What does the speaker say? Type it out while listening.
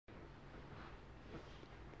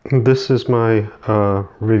This is my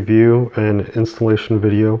review and installation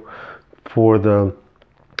video for the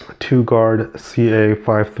Toguard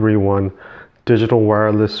CA531 digital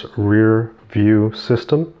wireless rear view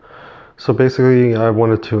system. So basically I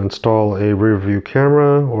wanted to install a rear view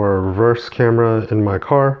camera or a reverse camera in my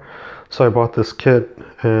car. So I bought this kit,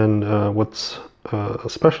 and what's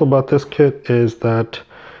special about this kit is that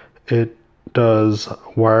it does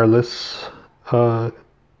wireless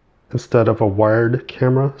instead of a wired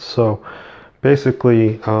camera. So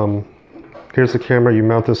basically, here's the camera. You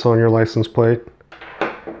mount this on your license plate,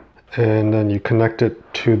 and then you connect it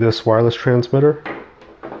to this wireless transmitter,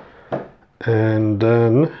 and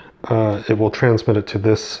then it will transmit it to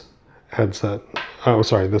this headset. Oh,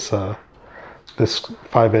 sorry, this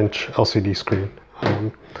 5-inch LCD screen.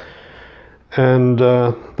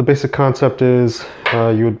 The basic concept is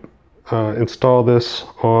you would install this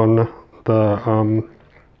on the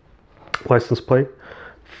license plate,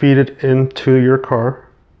 feed it into your car,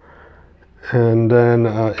 and then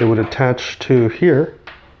it would attach to here,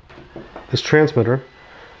 this transmitter,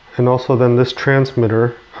 and also then this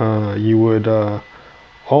transmitter you would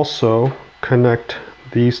also connect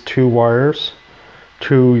these two wires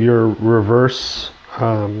to your reverse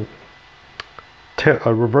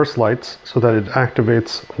reverse lights, so that it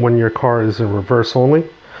activates when your car is in reverse only,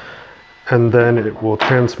 and then it will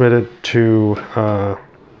transmit it to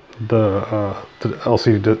the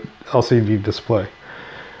LCD display.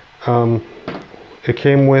 It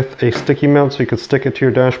came with a sticky mount, so you could stick it to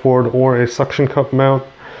your dashboard, or a suction cup mount.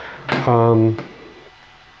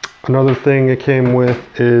 Another thing it came with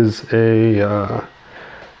is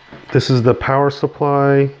this is the power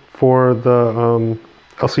supply for the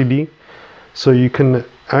LCD. So you can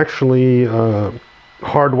actually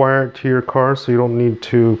hardwire it to your car, so you don't need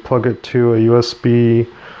to plug it to a USB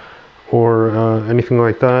or anything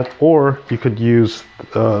like that. Or you could use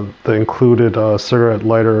the included cigarette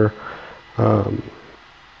lighter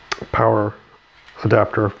power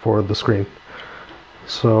adapter for the screen.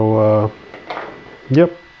 So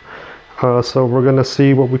yep. So we're gonna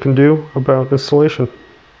see what we can do about installation.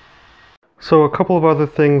 So a couple of other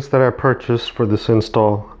things that I purchased for this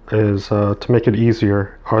install is to make it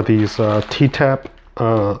easier are these T-tap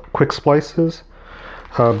quick splices.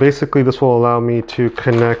 Basically this will allow me to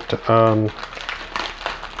connect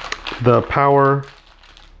the power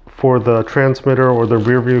for the transmitter or the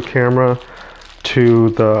rear view camera to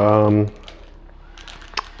the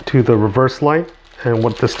reverse light. And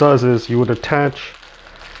what this does is you would attach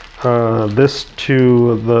this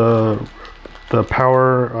to the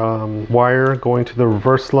power wire going to the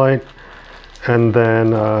reverse light, and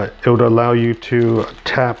then it would allow you to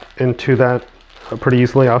tap into that pretty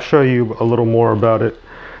easily. I'll show you a little more about it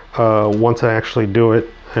once I actually do it,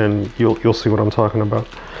 and you'll see what I'm talking about.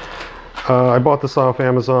 I bought this off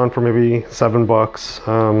Amazon for maybe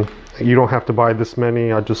 $7. You don't have to buy this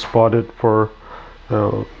many. I just bought it for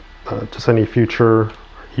just any future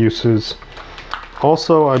uses.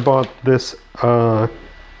 Also, I bought this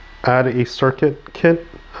add a circuit kit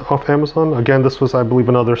off Amazon. Again, this was, I believe,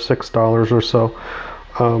 another $6 or so.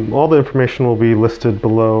 All the information will be listed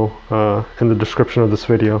below in the description of this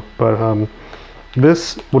video. But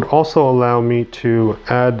this would also allow me to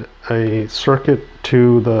add a circuit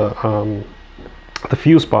to the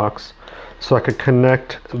fuse box, so I could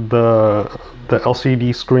connect the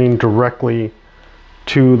LCD screen directly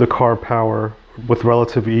to the car power with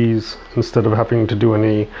relative ease, instead of having to do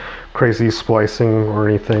any crazy splicing or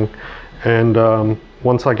anything. And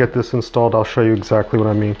once I get this installed, I'll show you exactly what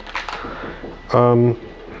I mean.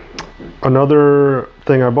 Another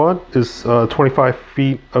thing I bought is 25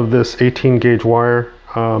 feet of this 18 gauge wire.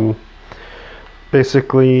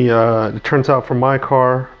 Basically, it turns out for my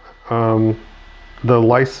car, the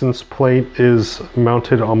license plate is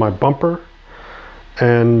mounted on my bumper,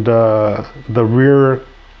 and the rear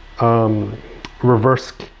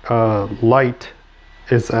reverse light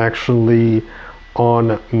is actually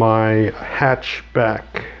on my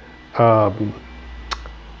hatchback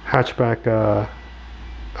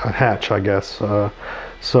hatch, I guess.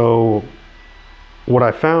 So what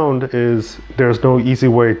I found is there's no easy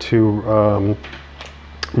way to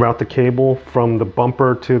route the cable from the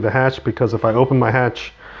bumper to the hatch, because if I open my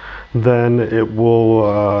hatch, then it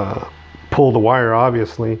will pull the wire,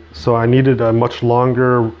 obviously. So I needed a much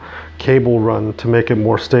longer cable run to make it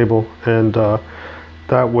more stable, and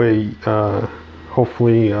that way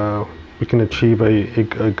hopefully we can achieve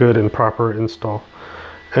a good and proper install.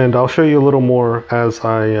 And I'll show you a little more as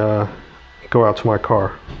I go out to my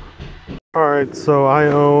car. Alright, so I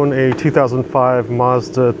own a 2005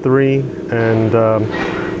 Mazda 3, and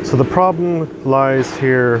so the problem lies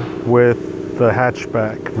here with the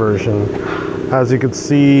hatchback version. As you can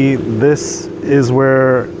see, this is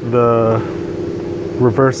where the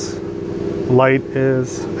reverse light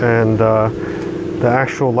is, and the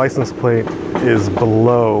actual license plate is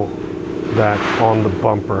below that on the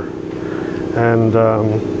bumper. And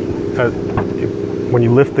when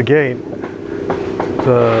you lift the gate,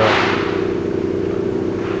 the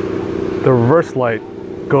reverse light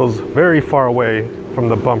goes very far away from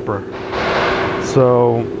the bumper.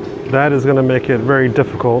 So that is going to make it very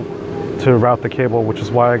difficult to route the cable, which is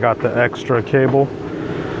why I got the extra cable.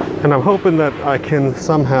 And I'm hoping that I can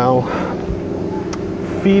somehow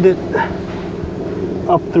feed it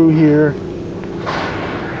up through here,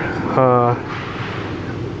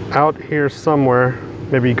 out here somewhere,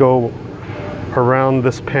 maybe go around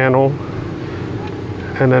this panel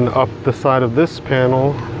and then up the side of this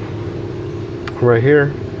panel right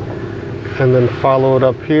here, and then follow it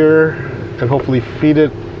up here and hopefully feed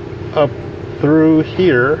it up through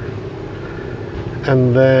here,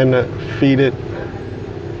 and then feed it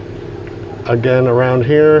again around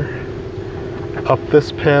here, up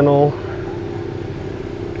this panel,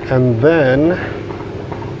 and then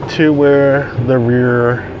to where the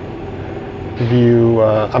rear view,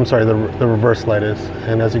 the reverse light is.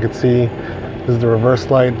 And as you can see, this is the reverse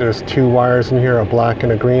light. There's two wires in here, a black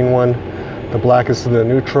and a green one. The black is the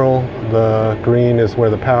neutral, the green is where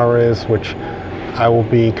the power is, which I will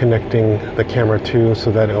be connecting the camera to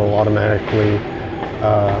so that it will automatically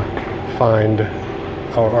find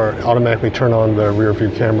or automatically turn on the rear view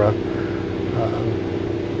camera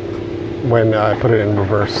when I put it in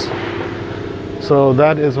reverse. So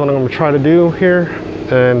that is what I'm going to try to do here,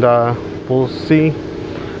 and we'll see.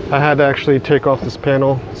 I had to actually take off this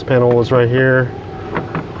panel. This panel was right here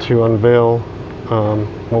to unveil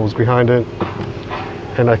what was behind it,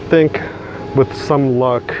 and I think with some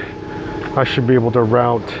luck I should be able to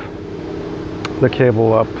route the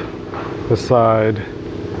cable up the side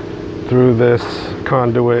through this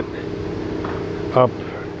conduit, up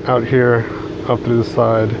out here, up through the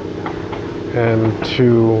side, and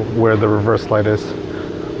to where the reverse light is.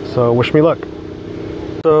 So wish me luck.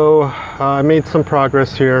 So I made some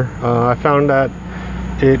progress here. I found that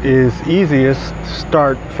it is easiest to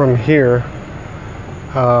start from here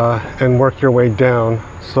and work your way down.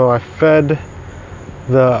 So I fed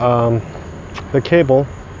the cable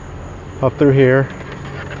up through here,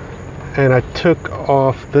 and I took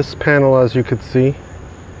off this panel, as you could see,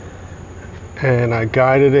 and I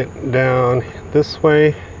guided it down this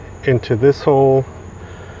way into this hole,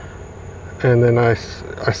 and then I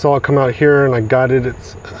saw it come out here, and I guided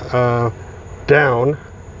it down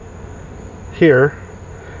here.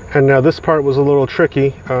 And now this part was a little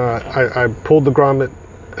tricky. I pulled the grommet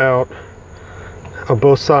out on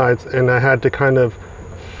both sides, and I had to kind of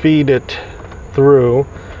feed it through.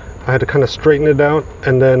 I had to kind of straighten it out,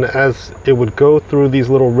 and then as it would go through these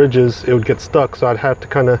little ridges, it would get stuck, so I'd have to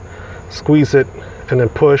kind of squeeze it and then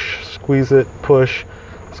push, squeeze it, push,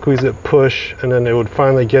 squeeze it, push, and then it would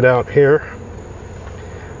finally get out here.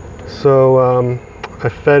 So I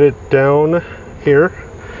fed it down here.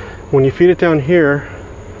 When you feed it down here,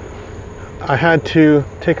 I had to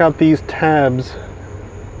take out these tabs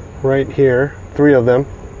right here, 3 of them,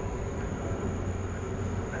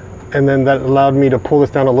 and then that allowed me to pull this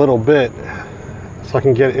down a little bit so I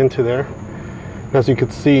can get into there. As you can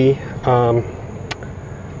see, I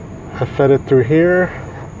fed it through here,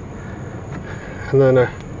 and then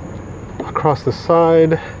across the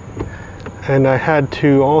side, and I had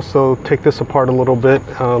to also take this apart a little bit.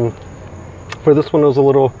 For this one, it was a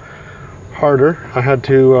little harder. I had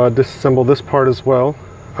to disassemble this part as well.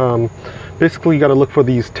 Basically, you got to look for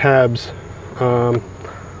these tabs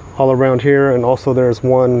all around here, and also there's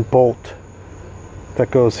one bolt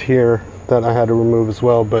that goes here that I had to remove as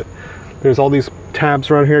well. But there's all these tabs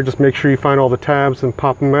around here. Just make sure you find all the tabs and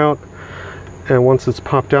pop them out. And once it's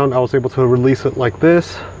popped out, I was able to release it like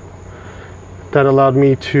this. That allowed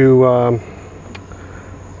me to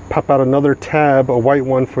pop out another tab, a white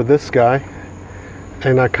one for this guy,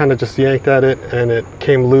 and I kind of just yanked at it and it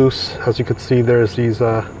came loose. As you can see, there's these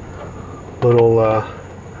little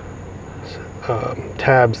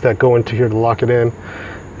tabs that go into here to lock it in.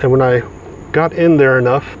 And when I got in there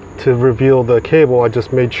enough to reveal the cable, I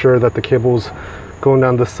just made sure that the cable was going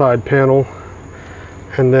down the side panel,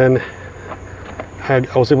 and then I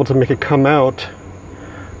was able to make it come out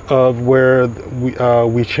of where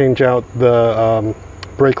we change out the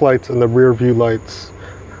brake lights and the rear view lights.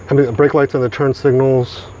 I mean, the brake lights and the turn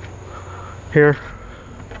signals here.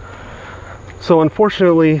 So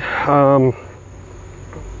unfortunately, I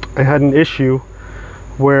had an issue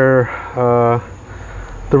where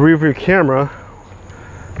the rear view camera,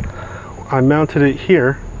 I mounted it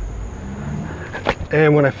here,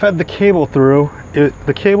 and when I fed the cable through,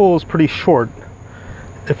 the cable was pretty short.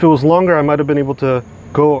 If it was longer, I might have been able to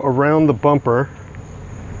go around the bumper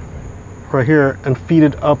right here and feed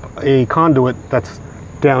it up a conduit that's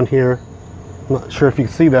down here. I'm not sure if you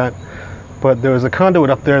can see that, but there was a conduit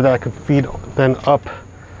up there that I could feed then up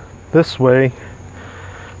this way,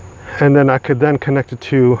 and then I could then connect it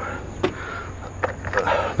to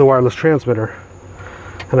the wireless transmitter.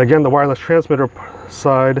 And again, the wireless transmitter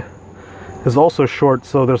side is also short,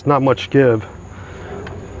 so there's not much give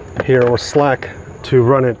here or slack to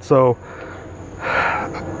run it. So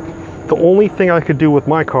the only thing I could do with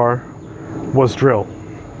my car was drill,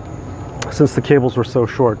 since the cables were so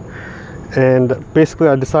short. And basically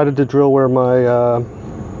I decided to drill where my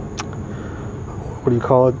what do you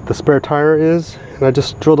call it, the spare tire is, and I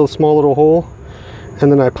just drilled a small little hole, and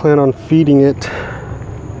then I plan on feeding it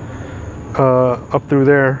up through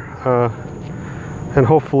there, and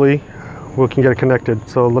hopefully we can get it connected.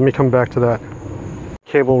 So let me come back to that.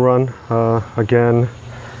 Cable run, again,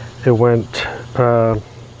 it went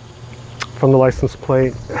from the license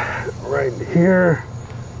plate right here.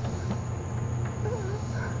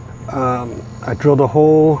 I drilled a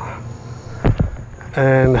hole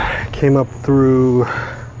and came up through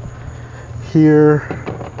here,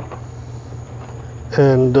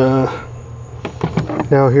 and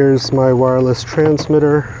now here's my wireless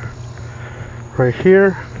transmitter right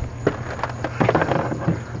here.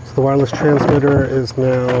 So the wireless transmitter is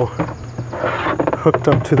now hooked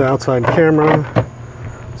up to the outside camera.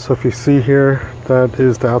 So if you see here, that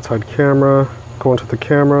is the outside camera going to the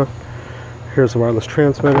camera. Here's the wireless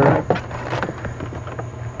transmitter,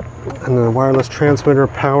 and the wireless transmitter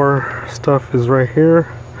power stuff is right here,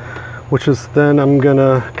 which is then I'm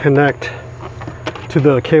gonna connect to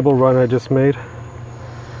the cable run I just made.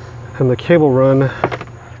 And the cable run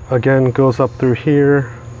again goes up through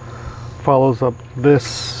here, follows up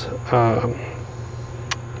this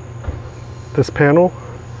this panel,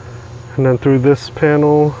 and then through this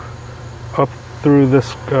panel up through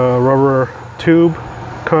this rubber tube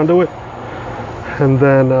conduit, and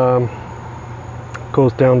then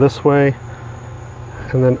goes down this way,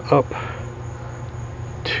 and then up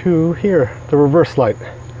to here, the reverse light,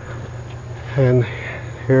 and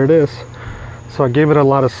here it is. So I gave it a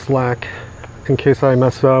lot of slack in case I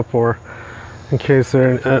mess up, or in case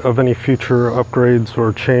of any future upgrades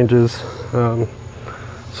or changes.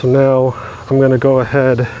 So now I'm going to go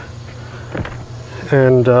ahead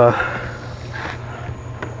and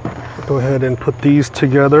put these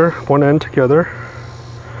together, one end together.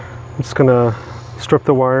 I'm just going to strip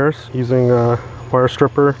the wires using a wire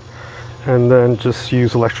stripper, and then just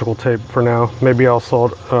use electrical tape for now. Maybe I'll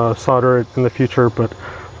solder it in the future, but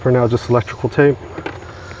for now just electrical tape.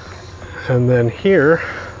 And then here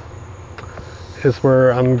is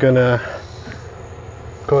where I'm gonna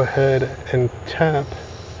go ahead and tap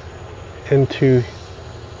into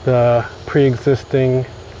the pre-existing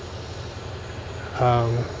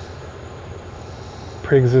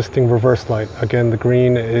reverse light. Again, the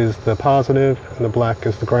green is the positive and the black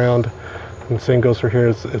is the ground, and the same goes for here.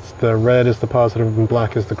 It's the red is the positive and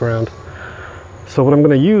black is the ground. So what I'm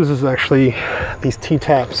going to use is actually these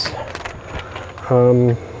T-taps.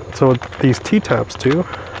 So what these T-taps do,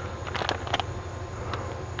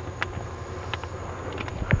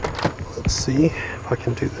 let's see if I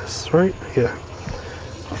can do this right, yeah,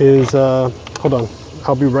 is hold on,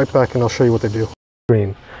 I'll be right back and I'll show you what they do.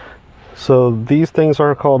 Green. So these things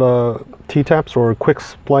are called T-taps, or quick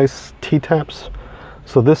splice T-taps.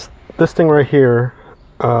 So this thing right here,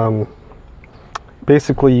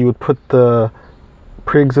 basically you would put the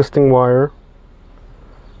pre-existing wire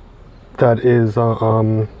that is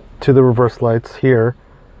to the reverse lights here,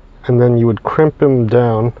 and then you would crimp them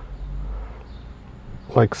down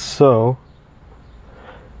like so,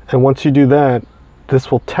 and once you do that,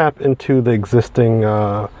 this will tap into the existing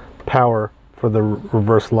power for the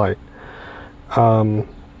reverse light. And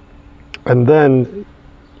then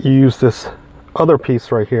you use this other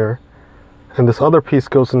piece right here, and this other piece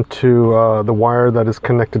goes into the wire that is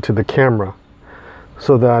connected to the camera,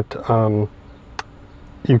 so that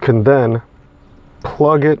you can then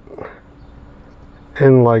plug it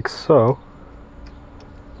in like so,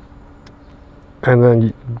 and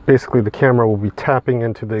then basically the camera will be tapping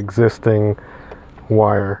into the existing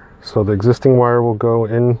wire. So the existing wire will go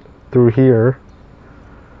in through here,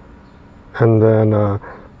 and then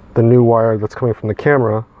the new wire that's coming from the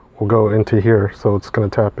camera will go into here, so it's going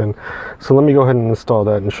to tap in. So let me go ahead and install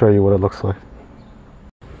that and show you what it looks like.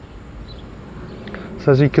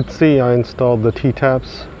 So as you can see, I installed the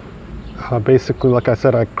T-taps. Basically, like I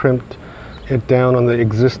said, I crimped it down on the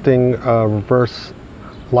existing reverse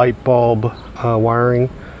light bulb wiring.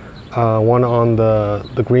 One on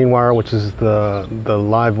the green wire, which is the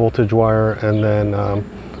live voltage wire, and then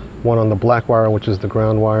one on the black wire, which is the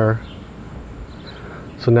ground wire.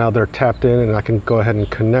 So now they're tapped in, and I can go ahead and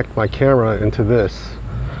connect my camera into this.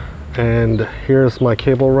 And here's my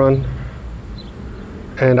cable run.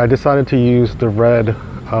 And I decided to use the red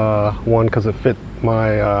one because it fit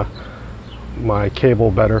my my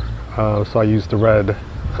cable better. So I used the red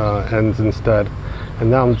ends instead.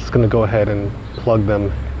 And now I'm just going to go ahead and plug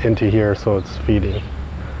them into here so it's feeding.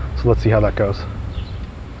 So let's see how that goes.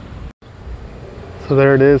 So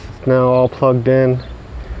there it is. It's now all plugged in,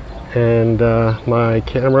 and my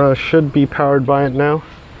camera should be powered by it now.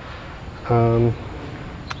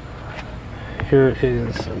 Here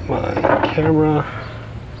is my camera,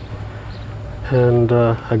 and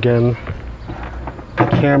again, the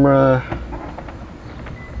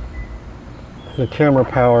camera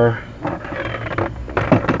power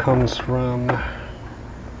comes from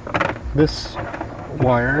this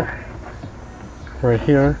wire right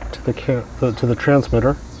here to the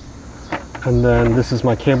transmitter, and then this is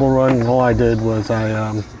my cable run. And all I did was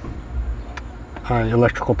I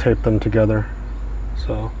electrical taped them together.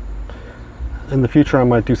 So in the future I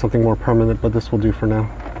might do something more permanent, but this will do for now.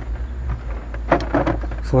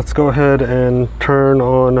 So let's go ahead and turn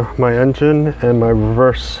on my engine and my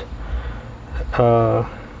reverse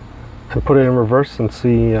and put it in reverse and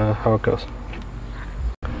see how it goes.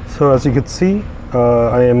 So as you can see,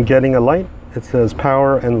 I am getting a light. It says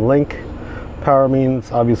power and link. Power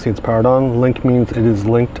means obviously it's powered on. Link means it is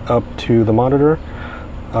linked up to the monitor.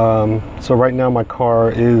 So right now my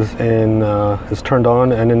car is turned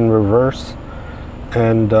on and in reverse.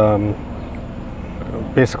 And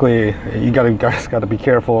basically you guys gotta be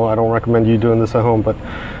careful. I don't recommend you doing this at home, but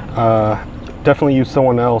definitely use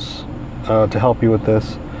someone else to help you with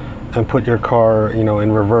this, and put your car, you know,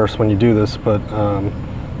 in reverse when you do this. But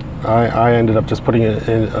I ended up just putting it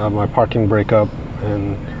in my parking brake up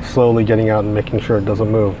and slowly getting out and making sure it doesn't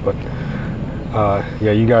move. But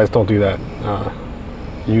yeah, you guys don't do that.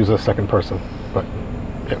 Use a second person. But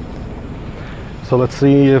yeah. So let's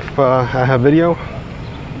see if I have video.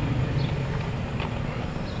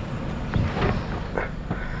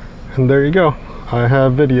 And there you go. I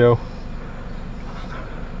have video.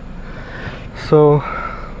 So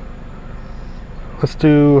let's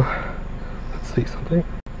see something.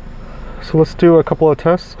 So let's do a couple of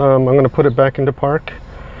tests. I'm going to put it back into park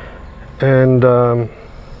and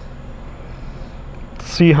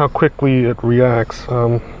see how quickly it reacts.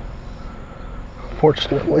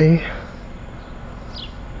 Fortunately,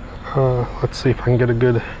 let's see if I can get a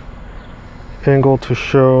good angle to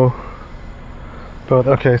show both.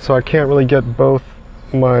 Okay, so I can't really get both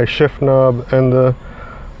my shift knob and the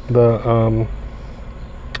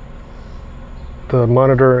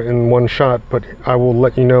monitor in one shot, but I will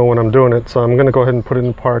let you know when I'm doing it. So I'm going to go ahead and put it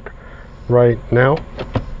in park right now.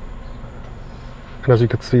 And as you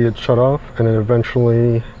can see, it shut off, and it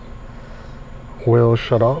eventually will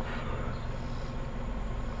shut off.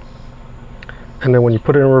 And then when you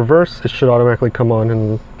put it in reverse, it should automatically come on.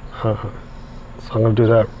 And so I'm going to do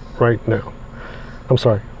that right now. I'm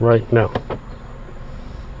sorry, right now.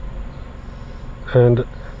 And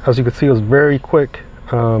as you can see, it was very quick.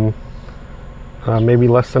 Maybe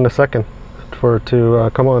less than a second for it to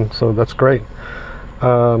come on, so that's great.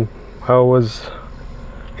 I was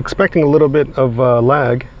expecting a little bit of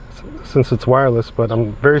lag since it's wireless, but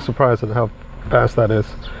I'm very surprised at how fast that is.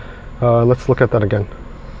 Let's look at that again.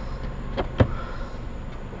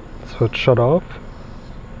 So it shut off.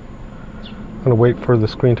 I'm gonna wait for the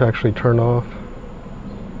screen to actually turn off.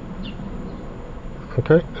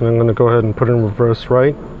 Okay, and I'm gonna go ahead and put it in reverse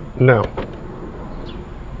right now.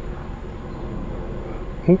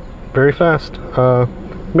 Very fast.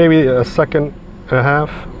 Maybe a second and a half,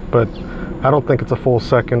 but I don't think it's a full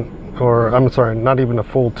second, or I'm sorry, not even a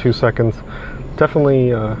full 2 seconds.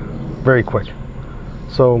 Definitely very quick.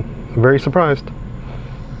 So very surprised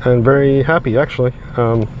and very happy actually.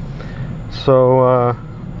 I'll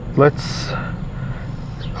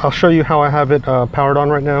show you how I have it powered on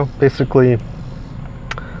right now. Basically,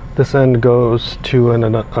 this end goes to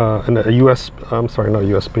a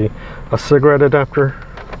cigarette adapter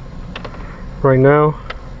right now.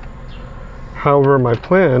 However, my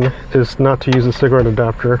plan is not to use a cigarette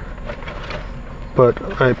adapter, but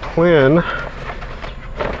I plan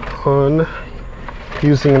on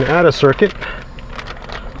using an ADA circuit,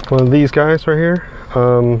 one of these guys right here,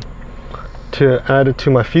 to add it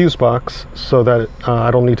to my fuse box so that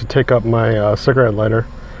I don't need to take up my cigarette lighter,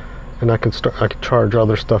 and I can charge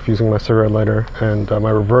other stuff using my cigarette lighter, and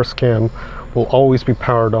my reverse cam will always be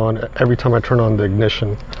powered on every time I turn on the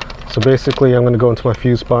ignition. So basically I'm going to go into my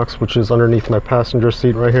fuse box, which is underneath my passenger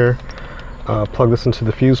seat right here, plug this into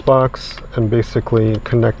the fuse box, and basically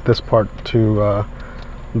connect this part to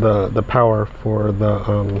the power for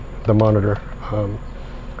the monitor.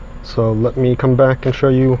 So let me come back and show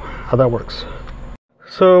you how that works.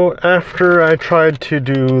 So after I tried to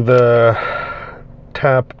do the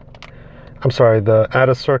the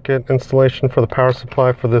ADA circuit installation for the power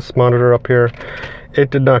supply for this monitor up here, it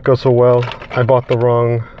did not go so well. I bought the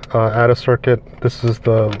wrong ADA circuit. This is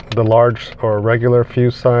the large or regular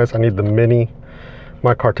fuse size. I need the mini.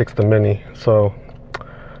 My car takes the mini. So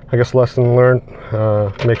I guess lesson learned.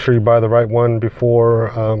 Make sure you buy the right one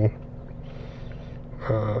before,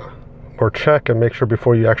 or check and make sure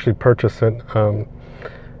before you actually purchase it.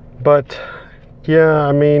 But yeah,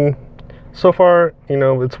 I mean, so far, you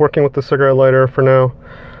know, it's working with the cigarette lighter for now.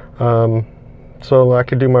 So I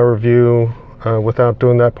could do my review without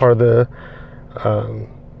doing that part of the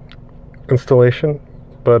installation.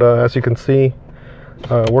 But as you can see,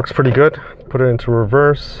 works pretty good. Put it into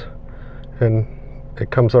reverse and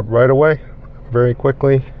it comes up right away, very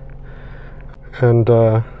quickly. And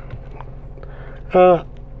the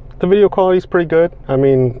video quality is pretty good. I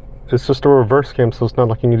mean, it's just a reverse cam, so it's not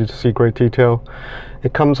like you need to see great detail.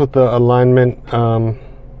 It comes with the alignment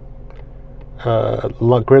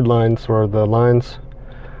grid lines, or the lines.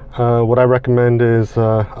 What I recommend is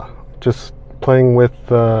just playing with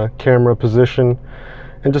the camera position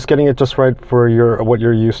and just getting it just right for what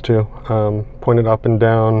you're used to. Point it up and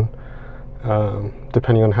down,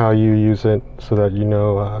 depending on how you use it, so that you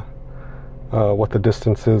know what the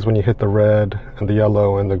distance is when you hit the red and the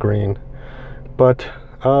yellow and the green. But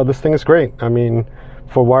this thing is great. I mean,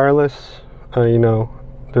 for wireless, you know,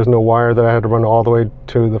 there's no wire that I had to run all the way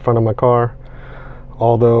to the front of my car.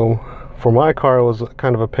 Although for my car it was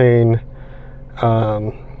kind of a pain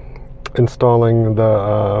installing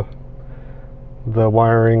the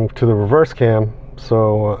wiring to the reverse cam,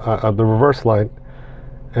 so the reverse light,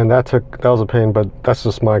 and that was a pain. But that's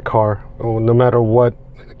just my car. No matter what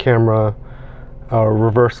camera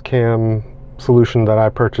reverse cam solution that I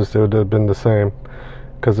purchased, it would have been the same.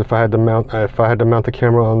 Because if I had to mount the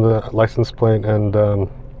camera on the license plate and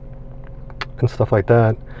stuff like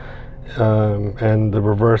that, and the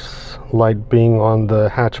reverse light being on the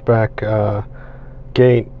hatchback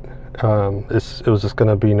gate, it was just going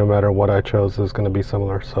to be, no matter what I chose, it was going to be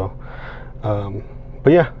similar. So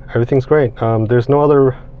but yeah, everything's great. There's no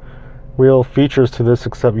other real features to this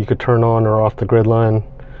except you could turn on or off the grid line.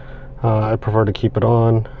 I prefer to keep it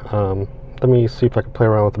on. Let me see if I can play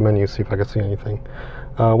around with the menu, see if I can see anything.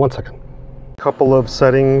 1 second. A couple of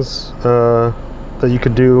settings that you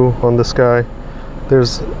could do on this guy.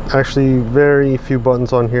 There's actually very few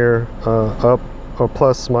buttons on here. Up or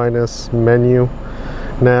plus, minus, menu.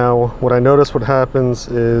 Now what I noticed, what happens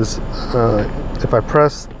is if I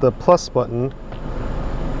press the plus button,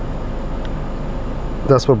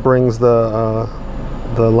 that's what brings the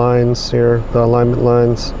lines here, the alignment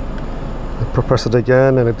lines. I press it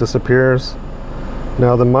again and it disappears.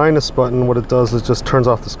 Now the minus button, what it does is just turns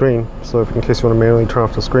off the screen. So if in case you want to manually turn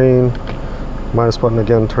off the screen, minus button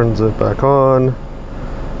again turns it back on.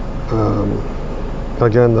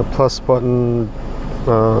 Again, the plus button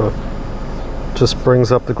just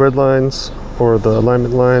brings up the grid lines or the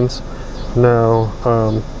alignment lines. Now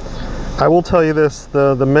I will tell you this,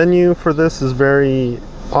 the menu for this is very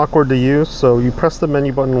awkward to use. So you press the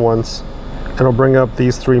menu button once and it'll bring up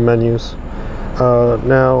these three menus.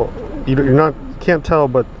 Now you can't tell,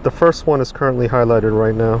 but the first one is currently highlighted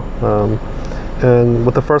right now, and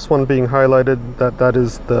with the first one being highlighted, that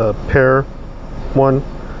is the pair one.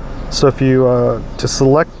 So if you to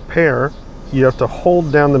select pair, you have to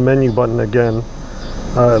hold down the menu button again,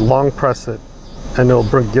 long press it, and it'll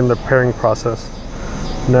begin the pairing process.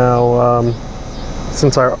 Now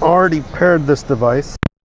since I already paired this device,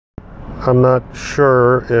 I'm not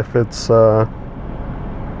sure if it's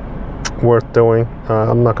worth doing.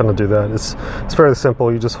 I'm not going to do that. It's fairly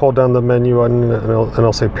simple. You just hold down the menu button and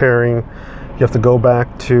it'll say pairing. You have to go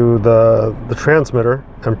back to the transmitter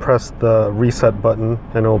and press the reset button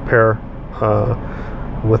and it'll pair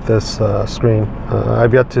with this screen.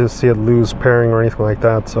 I've yet to see it lose pairing or anything like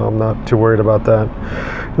that, so I'm not too worried about that.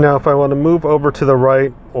 Now if I want to move over to the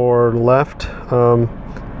right or left,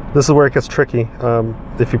 this is where it gets tricky.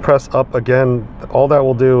 If you press up again, all that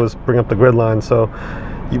will do is bring up the grid line. So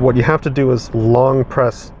what you have to do is long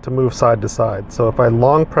press to move side to side. So if I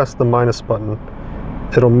long press the minus button,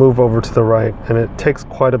 it'll move over to the right, and it takes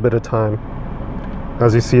quite a bit of time.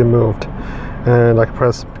 As you see, it moved. And I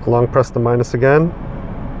can long press the minus again,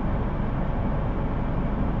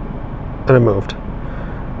 and it moved.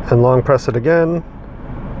 And long press it again,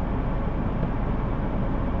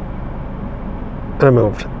 and it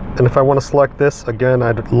moved. And if I want to select this again,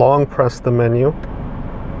 I'd long press the menu,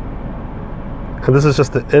 and this is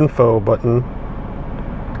just the info button,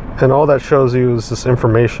 and all that shows you is this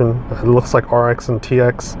information. It looks like RX and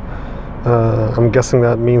TX. I'm guessing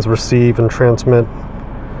that means receive and transmit.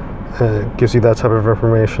 It gives you that type of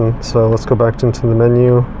information. So let's go back into the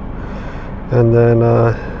menu, and then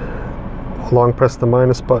long press the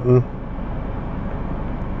minus button,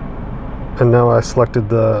 and now I selected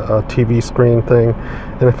the TV screen thing.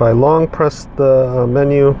 And if I long press the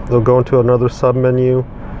menu, it'll go into another sub menu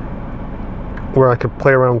where I could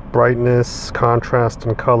play around with brightness, contrast,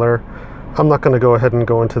 and color. I'm not going to go ahead and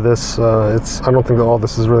go into this. I don't think that all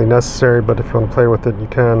this is really necessary, but if you want to play with it, you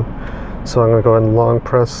can. So I'm going to go ahead and long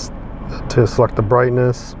press to select the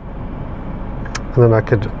brightness, and then I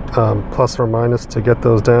could plus or minus to get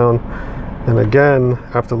those down. And again,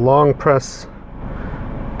 I have to long press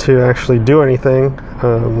to actually do anything.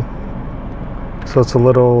 So it's a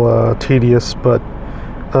little tedious, but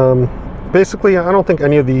basically I don't think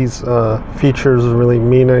any of these features really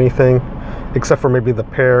mean anything, except for maybe the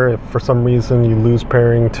pair. If for some reason you lose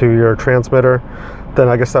pairing to your transmitter, then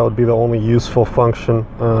I guess that would be the only useful function.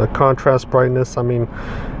 Contrast, brightness, I mean,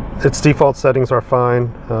 its default settings are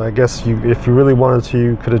fine. I guess if you really wanted to,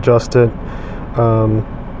 you could adjust it,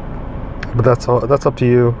 but that's up to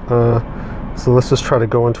you. So let's just try to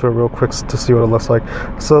go into it real quick to see what it looks like.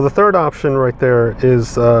 So the third option right there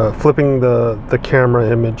is flipping the camera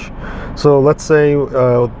image. So let's say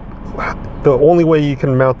the only way you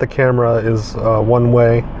can mount the camera is one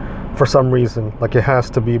way for some reason, like it has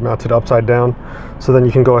to be mounted upside down. So then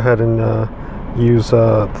you can go ahead and use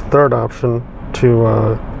the third option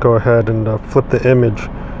to go ahead and flip the image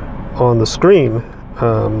on the screen,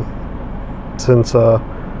 since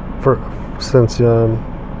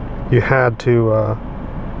you had to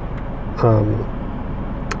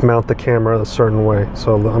mount the camera a certain way.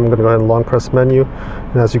 So I'm going to go ahead and long press menu,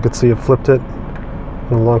 and as you can see, it flipped it.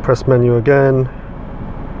 And long press menu again,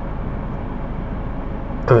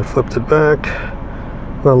 and it flipped it back.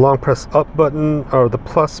 I'm going to long press up button, or the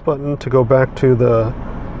plus button, to go back to the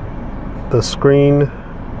screen.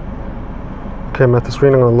 Okay, I'm at the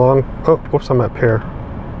screen. I'm going to oh, whoops, I'm at pair.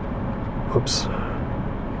 Oops.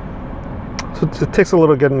 So it takes a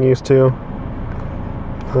little getting used to,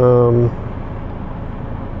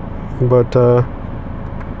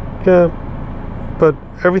 yeah, but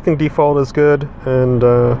everything default is good, and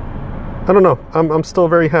I don't know, I'm still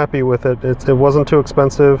very happy with it. It wasn't too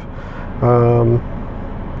expensive, and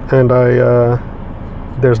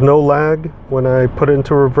there's no lag when I put it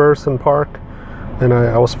into reverse and park, and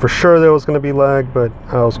I was for sure there was going to be lag, but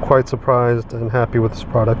I was quite surprised and happy with this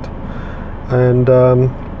product. And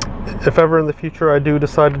if ever in the future I do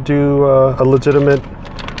decide to do a legitimate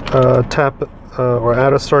tap or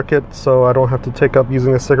add a circuit, so I don't have to take up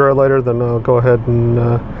using a cigarette lighter, then I'll go ahead and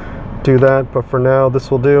do that. But for now,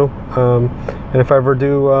 this will do. And if I ever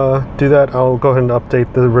do that, I'll go ahead and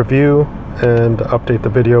update the review and update the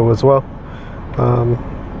video as well.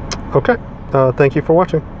 Okay, thank you for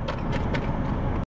watching.